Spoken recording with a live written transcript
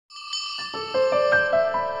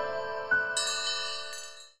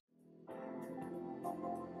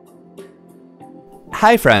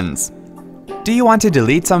Hi friends! Do you want to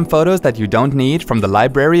delete some photos that you don't need from the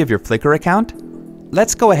library of your Flickr account?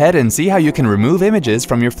 Let's go ahead and see how you can remove images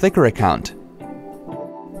from your Flickr account.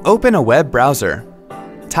 Open a web browser.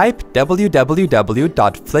 Type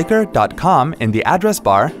www.flickr.com in the address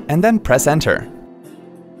bar and then press enter.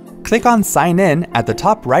 Click on Sign In at the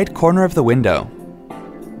top right corner of the window.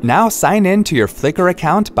 Now sign in to your Flickr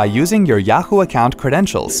account by using your Yahoo account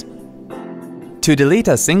credentials. To delete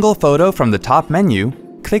a single photo from the top menu,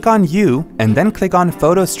 click on You and then click on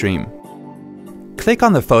Photo Stream. Click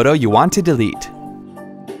on the photo you want to delete.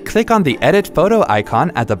 Click on the Edit Photo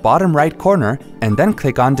icon at the bottom right corner and then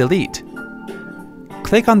click on Delete.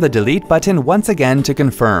 Click on the Delete button once again to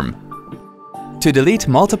confirm. To delete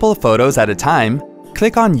multiple photos at a time,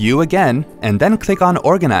 click on You again and then click on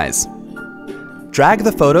Organize. Drag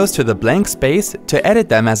the photos to the blank space to edit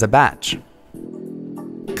them as a batch.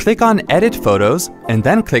 Click on Edit Photos and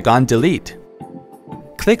then click on Delete.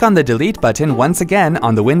 Click on the Delete button once again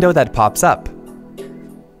on the window that pops up.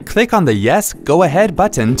 Click on the Yes, Go Ahead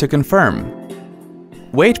button to confirm.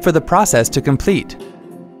 Wait for the process to complete.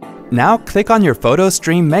 Now click on your Photo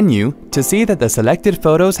Stream menu to see that the selected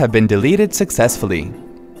photos have been deleted successfully.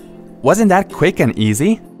 Wasn't that quick and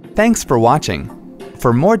easy? Thanks for watching.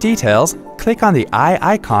 For more details, click on the eye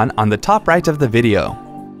icon on the top right of the video.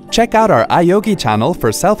 Check out our iYogi channel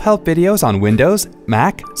for self-help videos on Windows,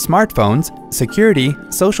 Mac, smartphones, security,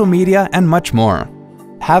 social media, and much more.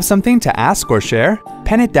 Have something to ask or share?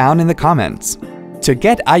 Pen it down in the comments. To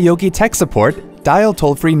get iYogi tech support, dial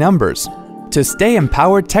toll-free numbers. To stay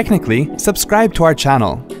empowered technically, subscribe to our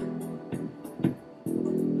channel.